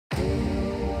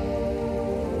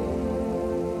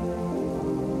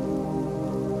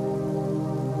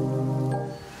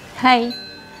Hi,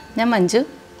 ഞാൻ മഞ്ജു.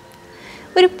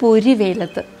 ഒരു പൊരി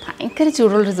വെയിലത്ത് ഭയങ്കര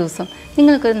ചൂടുള്ളൊരു ദിവസം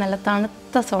നിങ്ങൾക്കൊരു നല്ല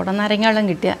തണുത്ത സോഡ നാരങ്ങാവെള്ളം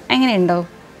കിട്ടിയാൽ എങ്ങനെ ഉണ്ടാവും?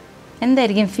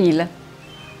 എന്തായിരിക്കും ഫീല്?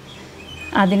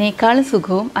 അതിനേക്കാളും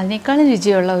സുഖവും അതിനേക്കാളും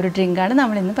രുചിയുള്ള ഒരു ഡ്രിങ്കാണ്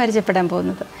നമ്മളിന്ന് പരിചയപ്പെടാൻ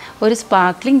പോകുന്നത്. ഒരു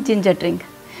സ്പാർക്ക്ലിംഗ് ജിഞ്ചർ ഡ്രിങ്ക്.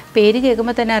 പേര്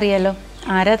കേൾക്കുമ്പോൾ തന്നെ അറിയാലോ,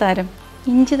 ആരാ താരം?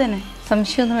 ഇഞ്ചി തന്നെ,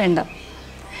 സംശയമൊന്നും വേണ്ട.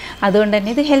 അതുകൊണ്ട്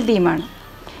തന്നെ ഇത് ഹെൽത്തിയുമാണ്.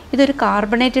 ഇതൊരു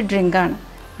കാർബണേറ്റഡ് ഡ്രിങ്കാണ്.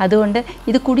 അതുകൊണ്ട്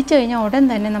ഇത് കുടിച്ചു കഴിഞ്ഞാൽ ഉടൻ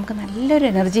തന്നെ നമുക്ക് നല്ലൊരു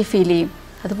എനർജി ഫീൽ ചെയ്യും.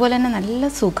 അതുപോലെ തന്നെ നല്ല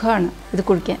സുഖമാണ് ഇത്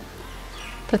കുടിക്കാൻ,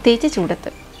 പ്രത്യേകിച്ച് ചൂടത്ത്.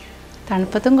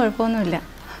 തണുപ്പത്തും കുഴപ്പമൊന്നുമില്ല.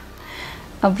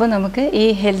 അപ്പോൾ നമുക്ക് ഈ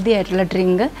ഹെൽത്തി ആയിട്ടുള്ള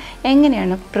ഡ്രിങ്ക്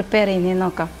എങ്ങനെയാണ് പ്രിപ്പയർ ചെയ്യുന്നതെന്ന്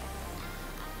നോക്കാം.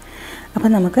 അപ്പോൾ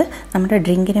നമുക്ക് നമ്മുടെ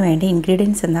ഡ്രിങ്കിന് വേണ്ട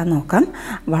ഇൻഗ്രീഡിയൻസ് എന്താണെന്ന് നോക്കാം.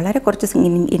 വളരെ കുറച്ച്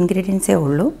ഇൻഗ്രീഡിയൻസേ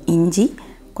ഉള്ളൂ. ഇഞ്ചി,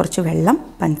 കുറച്ച് വെള്ളം,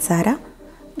 പഞ്ചസാര,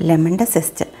 ലെമണിൻ്റെ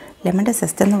സെസ്റ്റ്. ലെമണിൻ്റെ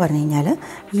സെസ്റ്റ് എന്ന് പറഞ്ഞു കഴിഞ്ഞാൽ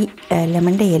ഈ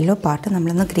ലെമണിൻ്റെ യെല്ലോ പാർട്ട്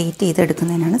നമ്മളൊന്ന് ഗ്രേറ്റ്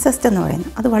ചെയ്തെടുക്കുന്നതിനാണ് സെസ്റ്റ് എന്ന്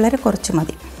പറയുന്നത്. അത് വളരെ കുറച്ച്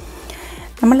മതി.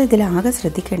 നമ്മളിതിലാകെ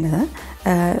ശ്രദ്ധിക്കേണ്ടത്,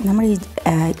 നമ്മൾ ഈ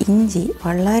ഇഞ്ചി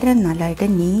വളരെ നല്ലതായിട്ട്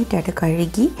നീറ്റായിട്ട്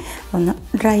കഴുകി ഒന്ന്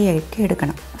ഡ്രൈ ആയിട്ട്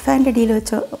എടുക്കണം. ഫാൻ്റെ അടിയിൽ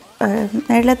വെച്ചോ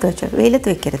നിഴലത്ത് വെച്ചോ, വെയിലത്ത്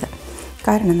വെക്കരുത്.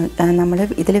 കാരണം നമ്മൾ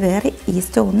ഇതിൽ വേറെ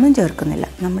ഈസ്റ്റോ ഒന്നും ചേർക്കുന്നില്ല.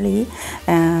 നമ്മൾ ഈ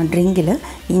ഡ്രിങ്കിൽ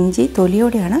ഇഞ്ചി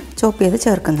തൊലിയോടെയാണ് ചോപ്പ് ചെയ്ത്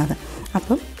ചേർക്കുന്നത്.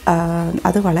 അപ്പം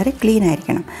അത് വളരെ ക്ലീൻ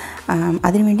ആയിരിക്കണം.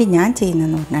 അതിനുവേണ്ടി ഞാൻ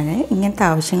ചെയ്യുന്നതെന്ന് പറഞ്ഞാൽ, ഇങ്ങനത്തെ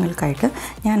ആവശ്യങ്ങൾക്കായിട്ട്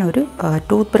ഞാനൊരു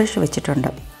ടൂത്ത് ബ്രഷ് വെച്ചിട്ടുണ്ട്.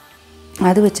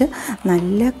 അത് വെച്ച്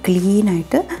നല്ല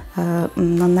ക്ലീനായിട്ട്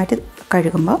നന്നായിട്ട്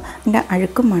കഴുകുമ്പോൾ അതിൻ്റെ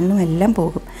അഴുക്കും മണ്ണും എല്ലാം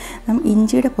പോകും.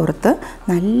 ഇഞ്ചിയുടെ പുറത്ത്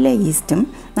നല്ല ഈസ്റ്റും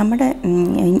നമ്മുടെ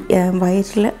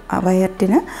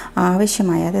വയറ്റിന്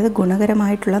ആവശ്യമായ, അതായത്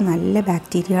ഗുണകരമായിട്ടുള്ള നല്ല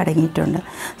ബാക്ടീരിയ അടങ്ങിയിട്ടുണ്ട്.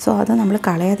 സോ അത് നമ്മൾ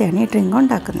കളയാതെയാണ് ഈ ഡ്രിങ്ക്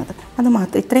ഉണ്ടാക്കുന്നത്. അത്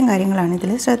മാത്രം, ഇത്രയും കാര്യങ്ങളാണ്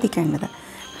ഇതിൽ ശ്രദ്ധിക്കേണ്ടത്.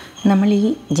 നമ്മൾ ഈ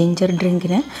ജിഞ്ചർ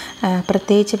ഡ്രിങ്കിന്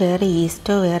പ്രത്യേകിച്ച് വേറെ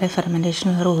ഈസ്റ്റോ വേറെ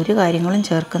ഫെർമെൻറ്റേഷനോ വേറെ ഒരു കാര്യങ്ങളും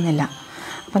ചേർക്കുന്നില്ല.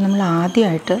 അപ്പോൾ നമ്മൾ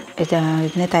ആദ്യമായിട്ട്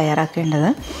ഇതിനെ തയ്യാറാക്കേണ്ടത്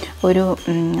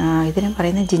ഇതിനെ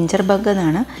പറയുന്നത് ജിഞ്ചർ ബഗ്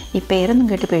എന്നാണ്. ഈ പേരൊന്നും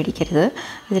കേട്ട് പേടിക്കരുത്.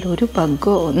 ഇതിലൊരു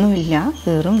ബഗ്ഗോ ഒന്നുമില്ല,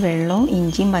 വെറും വെള്ളവും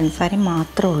ഇഞ്ചിയും പഞ്ചസാരയും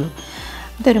മാത്രമേ ഉള്ളൂ.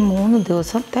 ഇതൊരു 3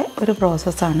 ദിവസത്തെ ഒരു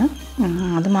പ്രോസസ്സാണ്.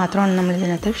 അത് മാത്രമാണ്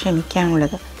നമ്മളിതിനകത്ത്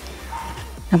ക്ഷമിക്കാനുള്ളത്.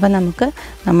 അപ്പോൾ നമുക്ക്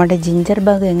നമ്മുടെ ജിഞ്ചർ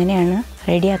ബഗ് എങ്ങനെയാണ്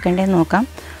റെഡിയാക്കേണ്ടതെന്ന് നോക്കാം.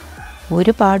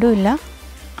 ഒരു പാടുമില്ല.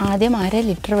 ആദ്യം 1/2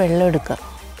 ലിറ്റർ വെള്ളം എടുക്കുക.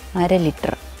 1/2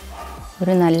 ലിറ്റർ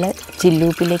ഒരു നല്ല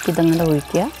ചില്ലൂപ്പിലേക്ക് ഇതങ്ങനെ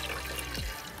ഒഴിക്കുക.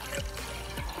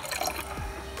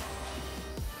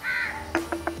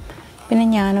 പിന്നെ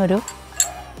ഞാനൊരു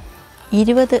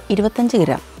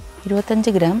 25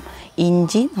 ഗ്രാം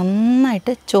ഇഞ്ചി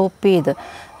നന്നായിട്ട് ചോപ്പ് ചെയ്ത്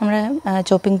നമ്മുടെ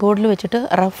ചോപ്പിംഗ് ബോർഡിൽ വെച്ചിട്ട്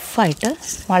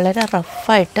വളരെ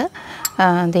റഫായിട്ട്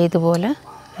ഇതുപോലെ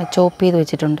ചോപ്പ് ചെയ്ത്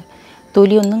വെച്ചിട്ടുണ്ട്.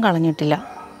 തൊലിയൊന്നും കളഞ്ഞിട്ടില്ല,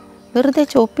 വെറുതെ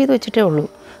ചോപ്പ് ചെയ്ത് വെച്ചിട്ടേ ഉള്ളൂ.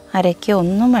 അരയ്ക്കോ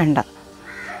ഒന്നും വേണ്ട.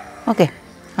 ഓക്കെ,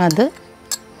 അത്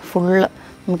ഫുള്ള്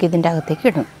നമുക്കിതിൻ്റെ അകത്തേക്ക്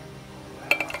ഇടും.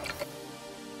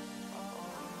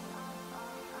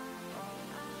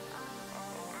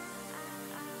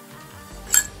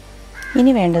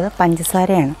 ഇനി വേണ്ടത്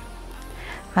പഞ്ചസാരയാണ്.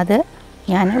 അത്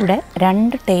ഞാനിവിടെ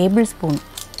 2 ടേബിൾ സ്പൂൺ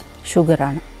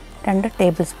ഷുഗറാണ്. 2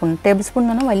 ടേബിൾ സ്പൂൺ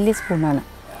എന്ന് പറഞ്ഞാൽ വലിയ സ്പൂണാണ്.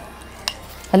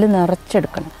 അതിൽ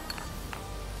നിറച്ചെടുക്കണം.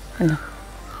 കണ്ടോ?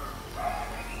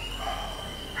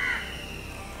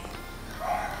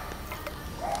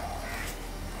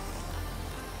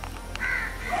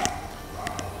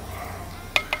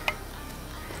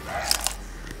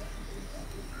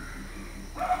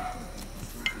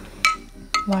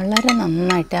 വളരെ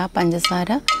നന്നായിട്ട് ആ പഞ്ചസാര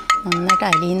നന്നായിട്ട്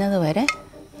അലിയുന്നത് വരെ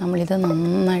നമ്മളിത്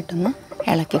നന്നായിട്ടൊന്ന്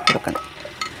ഇളക്കി കൊടുക്കണം.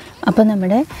 അപ്പോൾ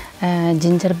നമ്മുടെ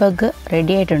ജിഞ്ചർ ബഗ്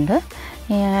റെഡി ആയിട്ടുണ്ട്.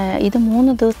 ഇത്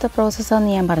 3 ദിവസത്തെ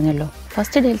പ്രോസസ്സാണെന്ന് ഞാൻ പറഞ്ഞല്ലോ.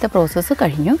 ഫസ്റ്റ് ഡേയിലത്തെ പ്രോസസ്സ്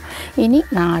കഴിഞ്ഞു. ഇനി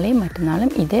നാളെയും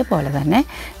മറ്റന്നാളും ഇതേപോലെ തന്നെ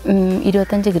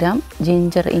 25 ഗ്രാം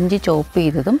ഇഞ്ചി ചോപ്പ്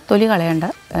ചെയ്തതും തൊലി കളയേണ്ട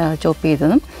ചോപ്പ്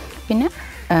ചെയ്തതും പിന്നെ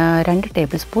 2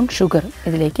 ടേബിൾ സ്പൂൺ ഷുഗർ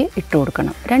ഇതിലേക്ക് ഇട്ട്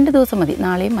കൊടുക്കണം. 2 ദിവസം മതി,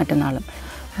 നാളെയും മറ്റന്നാളും.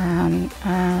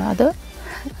 അത്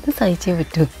സഹിച്ചേ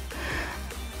പറ്റൂ.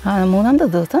 3ാമത്തെ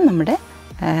ദിവസം നമ്മുടെ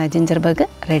ജിഞ്ചർ ബഗ്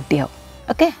റെഡിയാവും.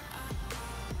 ഓക്കെ.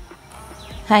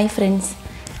 ഹായ് ഫ്രണ്ട്സ്,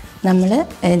 നമ്മൾ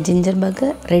ജിഞ്ചർ ബഗ്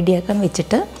റെഡിയാക്കാൻ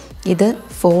വെച്ചിട്ട് ഇത്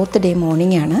 4th ഡേ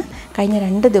മോർണിംഗ് ആണ്. കഴിഞ്ഞ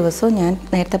 2 ദിവസവും ഞാൻ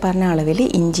നേരത്തെ പറഞ്ഞ അളവിൽ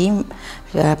ഇഞ്ചിയും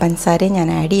പഞ്ചസാരയും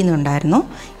ഞാൻ ആഡ് ചെയ്യുന്നുണ്ടായിരുന്നു.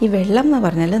 ഈ വെള്ളം എന്ന്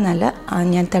പറഞ്ഞാൽ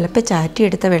ഞാൻ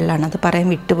തിളപ്പിച്ചാറ്റിയെടുത്ത വെള്ളമാണ്. അത് പറയാൻ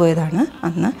വിട്ടുപോയതാണ്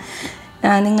അന്ന്.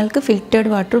 നിങ്ങൾക്ക്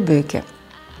ഫിൽറ്റേർഡ് വാട്ടർ ഉപയോഗിക്കാം.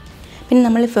 പിന്നെ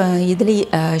നമ്മൾ ഇതിൽ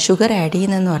ഷുഗർ ആഡ്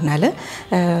ചെയ്യുന്നതെന്ന് പറഞ്ഞാൽ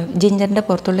ജിഞ്ചറിൻ്റെ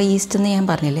പുറത്തുള്ള ഈസ്റ്റ് എന്ന് ഞാൻ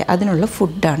പറഞ്ഞില്ലേ, അതിനുള്ള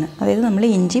ഫുഡാണ്. അതായത് നമ്മൾ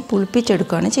ഇഞ്ചി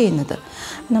പുളിപ്പിച്ചെടുക്കുകയാണ് ചെയ്യുന്നത്.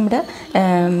 നമ്മുടെ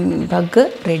ബഗ്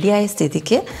റെഡിയായ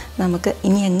സ്ഥിതിക്ക് നമുക്ക്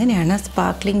ഇനി എങ്ങനെയാണ്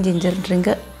സ്പാർക്ക്ലിംഗ് ജിഞ്ചർ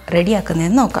ഡ്രിങ്ക്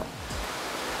റെഡിയാക്കുന്നതെന്ന് നോക്കാം.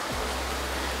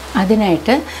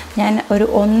 അതിനായിട്ട് ഞാൻ ഒരു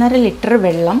 1.5 ലിറ്റർ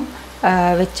വെള്ളം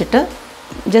വെച്ചിട്ട്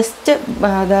ജസ്റ്റ്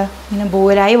അത് ഇങ്ങനെ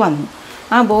ബോയിലായി വന്നു.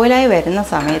 ആ ബോയിലായി വരുന്ന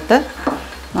സമയത്ത്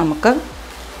നമുക്ക്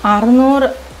 600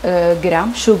 ഗ്രാം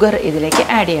ഷുഗർ ഇതിലേക്ക്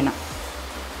ആഡ് ചെയ്യണം.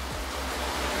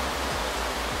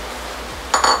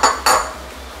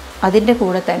 അതിൻ്റെ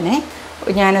കൂടെ തന്നെ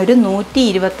ഞാനൊരു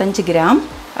 125 ഗ്രാം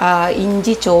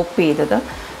ഇഞ്ചി ചോപ്പ് ചെയ്തത്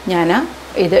ഞാൻ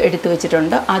ഇത് എടുത്തു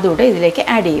വെച്ചിട്ടുണ്ട്. അതുകൂടെ ഇതിലേക്ക്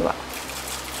ആഡ് ചെയ്യുക.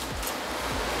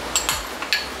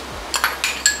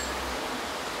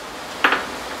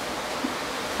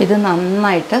 ഇത്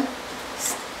നന്നായിട്ട്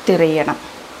സ്റ്റിർ ചെയ്യണം,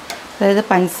 അതായത്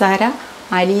പഞ്ചസാര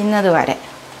അലിയുന്നത് വരെ.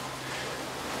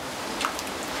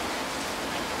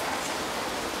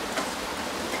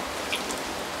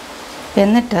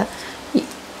 എന്നിട്ട്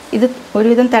ഇത്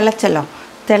ഒരുവിധം തിളച്ചല്ലോ,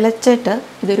 തിളച്ചിട്ട്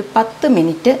ഇതൊരു 10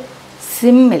 മിനിറ്റ്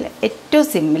സിമ്മിൽ, ഏറ്റവും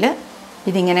സിമ്മിൽ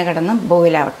ഇതിങ്ങനെ കിടന്ന്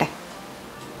ബോയിലാവട്ടെ.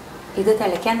 ഇത്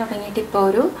തിളയ്ക്കാൻ തുടങ്ങിയിട്ട് ഇപ്പോൾ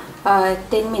ഒരു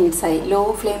 10 മിനിറ്റ്സായി. ലോ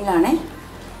ഫ്ലെയിമിലാണേ,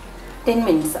 10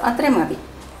 മിനിറ്റ്സ് അത്രയും മതി.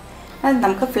 അത്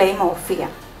നമുക്ക് ഫ്ലെയിം ഓഫ്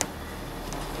ചെയ്യാം.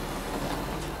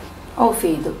 ഓഫ്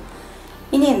ചെയ്തു.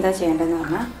 ഇനി എന്താ ചെയ്യേണ്ടതെന്ന്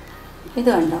പറഞ്ഞാൽ, ഇത്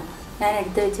കണ്ടോ, ഞാൻ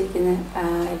എടുത്ത് വെച്ചിരിക്കുന്ന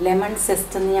ലെമൺ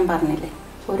സെസ്റ്റ് എന്ന് ഞാൻ പറഞ്ഞില്ലേ,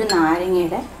 ഒരു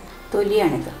നാരങ്ങയുടെ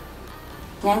തൊലിയാണിത്.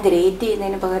 ഞാൻ ഗ്രേറ്റ്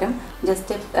ചെയ്യുന്നതിന് പകരം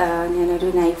ജസ്റ്റ് ഞാനൊരു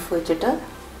നൈഫ് വെച്ചിട്ട്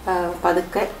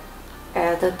പതുക്കെ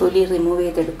അത് തൊലി റിമൂവ്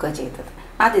ചെയ്തെടുക്കുക ചെയ്തത്.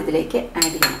 അതിതിലേക്ക്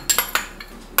ആഡ് ചെയ്യണം.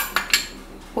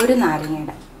 ഒരു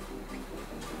നാരങ്ങയുടെ.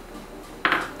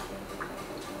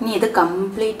 ഇനി ഇത്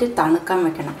കംപ്ലീറ്റ് തണുക്കാൻ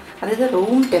വെക്കണം, അതായത്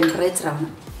റൂം ടെമ്പറേച്ചറാണ്.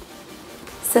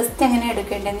 സെസ്റ്റ് എങ്ങനെ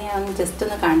എടുക്കേണ്ടതെന്ന് ഞാൻ ജസ്റ്റ്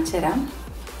ഒന്ന് കാണിച്ചു തരാം.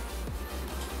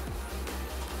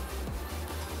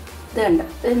 ഇത് കണ്ടോ,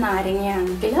 ഇത്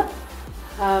നാരങ്ങയാണെങ്കിൽ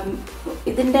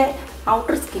ഇതിൻ്റെ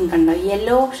ഔട്ടർ സ്കിൻ കണ്ടോ,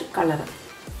 യെല്ലോ കളർ,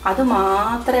 അത്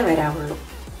മാത്രമേ വരാവുള്ളൂ.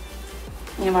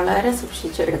 ഇനി വളരെ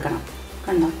സൂക്ഷിച്ച് എടുക്കണം.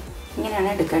 കണ്ടോ, ഇങ്ങനെയാണ്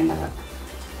എടുക്കേണ്ടത്.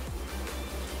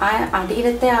 ആ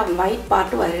അടിയിലത്തെ ആ വൈറ്റ്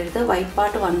പാർട്ട് വരരുത്. വൈറ്റ്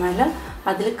പാർട്ട് വന്നാൽ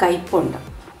അതിൽ കയ്പുണ്ട്.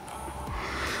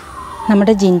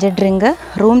 നമ്മുടെ ജിഞ്ചർ ഡ്രിങ്ക്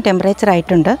റൂം ടെമ്പറേച്ചർ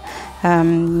ആയിട്ടുണ്ട്.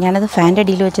 ഞാനത് ഫാൻ്റെ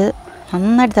അടിയിൽ വെച്ച്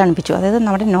നന്നായിട്ട് തണുപ്പിച്ചു, അതായത്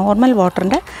നമ്മുടെ നോർമൽ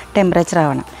വാട്ടറിൻ്റെ ടെമ്പറേച്ചർ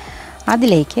ആവണം.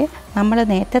 അതിലേക്ക് നമ്മൾ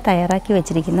നേരത്തെ തയ്യാറാക്കി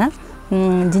വെച്ചിരിക്കുന്ന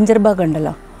ജിഞ്ചർ ബഗ്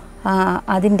ഉണ്ടല്ലോ,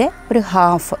 അതിൻ്റെ ഒരു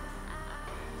ഹാഫ്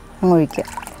ഒഴിക്കുക.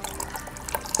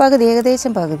 പകുതി,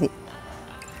 ഏകദേശം പകുതി.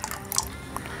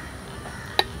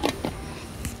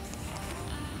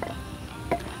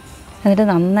 എന്നിട്ട്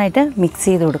നന്നായിട്ട് മിക്സ്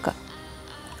ചെയ്ത് കൊടുക്കുക.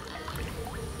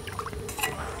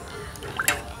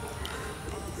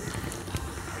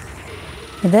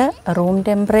 ഇത് റൂം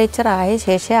ടെമ്പറേച്ചർ ആയ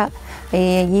ശേഷം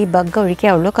ഈ ബഗ്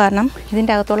ഒഴിക്കാവുള്ളൂ. കാരണം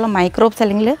ഇതിൻ്റെ അകത്തുള്ള മൈക്രോബ്സ്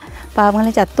അല്ലെങ്കിൽ പാവങ്ങൾ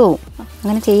ചത്തുപോകും.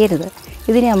 അങ്ങനെ ചെയ്യരുത്.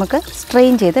 ഇതിനെ നമുക്ക്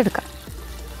സ്ട്രെയിൻ ചെയ്തെടുക്കാം.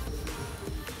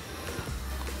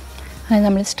 അത്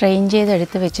നമ്മൾ സ്ട്രെയിൻ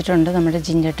ചെയ്തെടുത്ത് വെച്ചിട്ടുണ്ട് നമ്മുടെ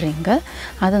ജിഞ്ചർ ഡ്രിങ്ക്.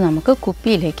 അത് നമുക്ക്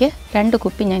കുപ്പിയിലേക്ക്, 2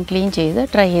 കുപ്പി ഞാൻ ക്ലീൻ ചെയ്ത്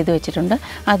ഡ്രൈ ചെയ്ത് വെച്ചിട്ടുണ്ട്,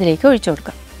 അതിലേക്ക് ഒഴിച്ചു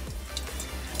കൊടുക്കാം.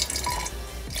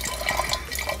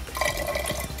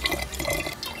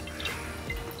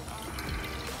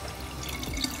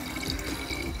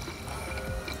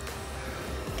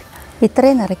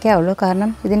 ഇത്രയും നിറയ്ക്കാവുള്ളൂ, കാരണം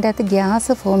ഇതിൻ്റെ അകത്ത്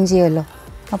ഗ്യാസ് ഫോം ചെയ്യുമല്ലോ.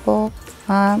 അപ്പോൾ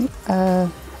ആ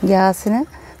ഗ്യാസിന്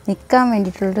നിൽക്കാൻ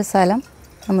വേണ്ടിയിട്ടുള്ളൊരു സ്ഥലം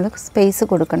നമ്മൾ സ്പേസ്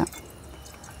കൊടുക്കണം.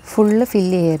 ഫുള്ള്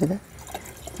ഫില്ല് ചെയ്യരുത്.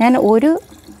 ഞാൻ ഒരു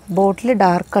ബോട്ടിൽ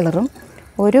ഡാർക്ക് കളറും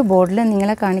ഒരു ബോട്ടിൽ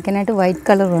നിങ്ങളെ കാണിക്കാനായിട്ട് വൈറ്റ്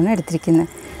കളറുമാണ് എടുത്തിരിക്കുന്നത്.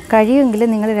 കഴിയുമെങ്കിൽ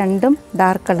നിങ്ങൾ 2ഉം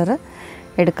ഡാർക്ക് കളറ്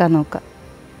എടുക്കാൻ നോക്കുക.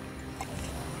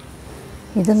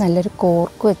 ഇത് നല്ലൊരു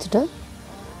കോർക്ക് വെച്ചിട്ട്,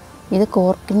 ഇത്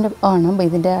കോർക്കിൻ്റെ ആണ്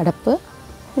ഇതിൻ്റെ അടപ്പ്.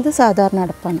 ഇത് സാധാരണ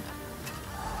അടപ്പാണ്.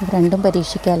 ഇത് 2ഉം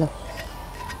പരീക്ഷിക്കാമല്ലോ.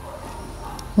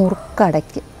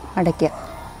 അടയ്ക്കുക.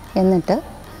 എന്നിട്ട്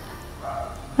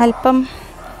അല്പം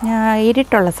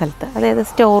ഇരുട്ടുള്ള സ്ഥലത്ത്, അതായത്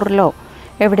സ്റ്റോറിലോ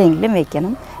എവിടെയെങ്കിലും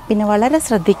വയ്ക്കണം. പിന്നെ വളരെ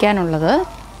ശ്രദ്ധിക്കാനുള്ളത്,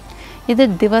 ഇത്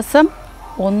ദിവസം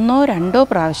 1 or 2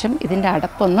 പ്രാവശ്യം ഇതിൻ്റെ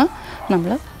അടപ്പൊന്ന്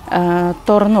നമ്മൾ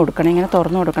തുറന്നു കൊടുക്കണം. ഇങ്ങനെ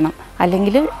തുറന്നു കൊടുക്കണം,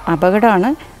 അല്ലെങ്കിൽ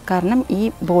അപകടമാണ്. കാരണം ഈ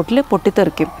ബോട്ടിൽ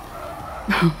പൊട്ടിത്തെറിക്കും.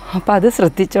 അപ്പോൾ അത്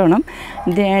ശ്രദ്ധിച്ചോണം.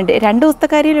 2 ദിവസത്തെ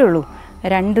കാര്യമേ ഉള്ളൂ.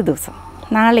 2 ദിവസം,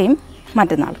 നാളെയും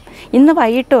മറ്റന്നാളും. ഇന്ന്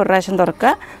വൈകിട്ട് ഒരു പ്രാവശ്യം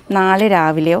തുറക്കുക, നാളെ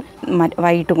രാവിലെയോ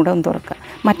വൈകിട്ടും കൂടെ ഒന്ന് തുറക്കുക.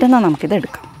 മറ്റന്നാൾ നമുക്കിത്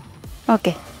എടുക്കാം.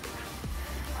 ഓക്കെ.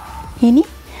 ഇനി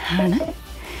ആണ്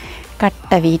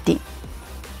കട്ട വെയിറ്റ്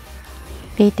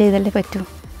ചെയ്തല്ലേ പറ്റൂ.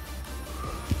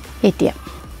 വെയിറ്റ് ചെയ്യാം.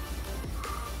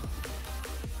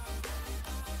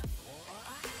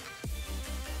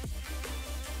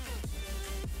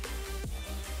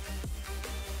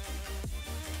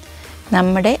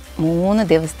 നമ്മുടെ 3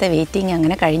 ദിവസത്തെ വെയിറ്റിംഗ്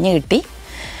അങ്ങനെ കഴിഞ്ഞ് കിട്ടി.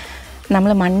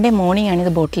 നമ്മൾ മൺഡേ മോർണിംഗ് ആണ്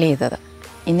ഇത് ബോട്ടിൽ ചെയ്തത്.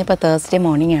 ഇന്നിപ്പോൾ തേഴ്സ്ഡേ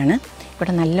മോർണിംഗ് ആണ്.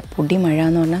 ഇവിടെ നല്ല പൊടി മഴ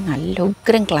എന്ന് പറഞ്ഞാൽ നല്ല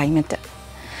ഉഗ്രം ക്ലൈമറ്റ്.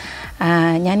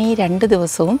 ഞാൻ ഈ 2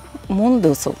 ദിവസവും 3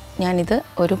 ദിവസവും ഞാനിത്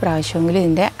ഒരു പ്രാവശ്യമെങ്കിലും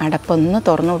ഇതിൻ്റെ അടപ്പൊന്ന്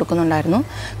തുറന്നു കൊടുക്കുന്നുണ്ടായിരുന്നു.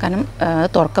 കാരണം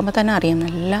തുറക്കുമ്പോൾ തന്നെ അറിയാം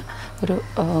നല്ല ഒരു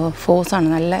ഫോഴ്സാണ്,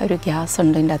 നല്ല ഒരു ഗ്യാസ്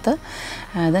ഉണ്ട് ഇതിൻ്റെ അകത്ത്.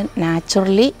 അത്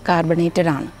നാച്ചുറലി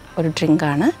കാർബണേറ്റഡ് ആണ്, ഒരു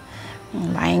ഡ്രിങ്കാണ്.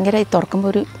 ഭയങ്കര തുറക്കുമ്പോൾ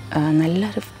ഒരു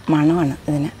നല്ലൊരു മണമാണ്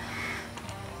ഇതിന്.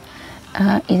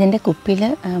 ഇതിൻ്റെ കുപ്പിയിൽ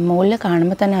മുകളിൽ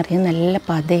കാണുമ്പോൾ തന്നെ അറിയാം നല്ല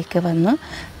പതയൊക്കെ വന്ന്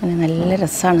അങ്ങനെ നല്ല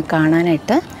രസമാണ്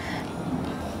കാണാനായിട്ട്.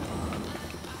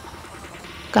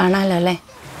 കാണാമല്ലോ അല്ലേ?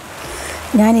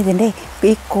 ഞാനിതിൻ്റെ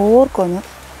ഈ കോർക്കൊന്ന്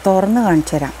തുറന്ന്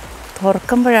കാണിച്ചു തരാം.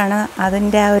 തുറക്കുമ്പോഴാണ്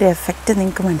അതിൻ്റെ ആ ഒരു എഫക്റ്റ്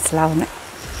നിങ്ങൾക്ക് മനസ്സിലാവുന്നത്.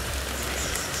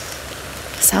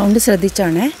 സൗണ്ട്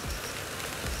ശ്രദ്ധിച്ചാണേ.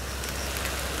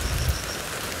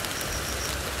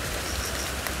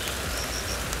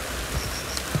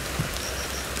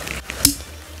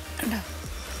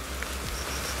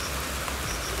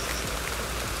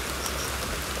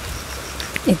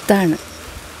 ഇതാണ്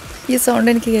ഈ സൗണ്ട്,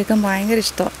 എനിക്ക് കേൾക്കാൻ ഭയങ്കര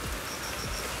ഇഷ്ടമാണ്.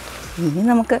 ഇനി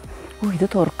നമുക്ക് ഇത്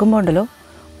തുറക്കുമ്പോൾ ഉണ്ടല്ലോ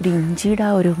ഒരു ഇഞ്ചിയുടെ ആ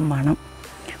ഒരു മണം.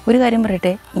 ഒരു കാര്യം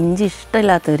പറയട്ടെ, ഇഞ്ചി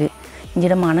ഇഷ്ടമില്ലാത്തവർ,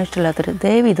 ഇഞ്ചിയുടെ മണം ഇഷ്ടമില്ലാത്തവർ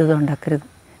ദയവ് ഇത് ഉണ്ടാക്കരുത്.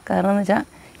 കാരണം എന്ന് വെച്ചാൽ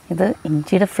ഇത്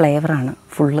ഇഞ്ചിയുടെ ഫ്ലേവറാണ്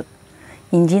ഫുള്ള്.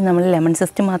 ഇഞ്ചി നമ്മൾ ലെമൺ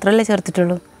സെസ്റ്റ് മാത്രമല്ലേ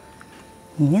ചേർത്തിട്ടുള്ളൂ.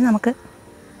 ഇനി നമുക്ക്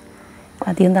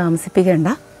അധികം താമസിപ്പിക്കേണ്ട,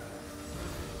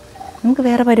 നമുക്ക്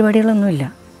വേറെ പരിപാടികളൊന്നുമില്ല.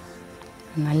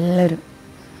 നല്ലൊരു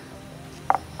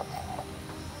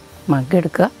മഗ്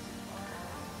എടുക്കുക,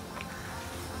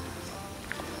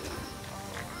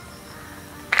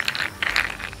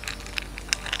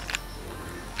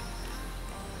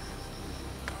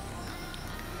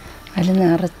 അതിൽ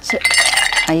നിറച്ച്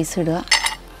ഐസ് ഇടുക.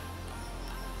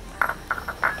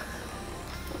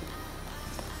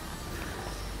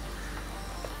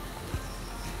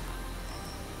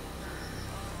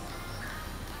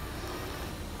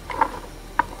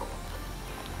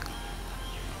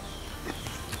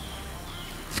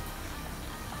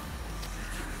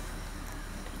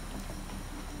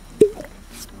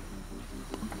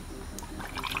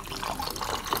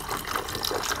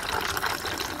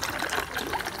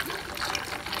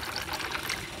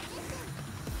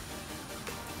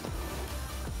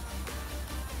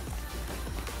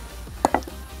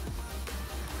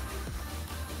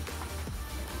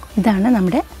 ഇതാണ്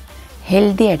നമ്മുടെ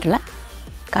ഹെൽത്തി ആയിട്ടുള്ള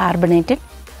കാർബണേറ്റഡ്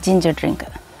ജിഞ്ചർ ഡ്രിങ്ക്.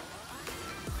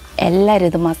 എല്ലാവരും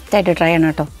ഇത് മസ്റ്റായിട്ട് ട്രൈ ചെയ്യണം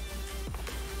കേട്ടോ.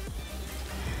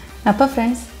 അപ്പോൾ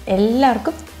ഫ്രണ്ട്സ്,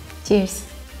 എല്ലാവർക്കും ചിയേഴ്സ്.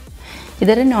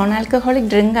 ഇതൊരു നോൺ ആൽക്കഹോളിക്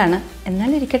ഡ്രിങ്കാണ്,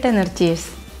 എന്നാലും ഇരിക്കട്ടെ എന്നൊരു ചിയേഴ്സ്.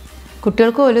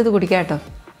 കുട്ടികൾക്ക് പോലും ഇത് കുടിക്കാം കേട്ടോ.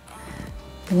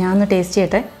 ഞാൻ ഒന്ന് ടേസ്റ്റ്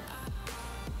ചെയ്യട്ടെ.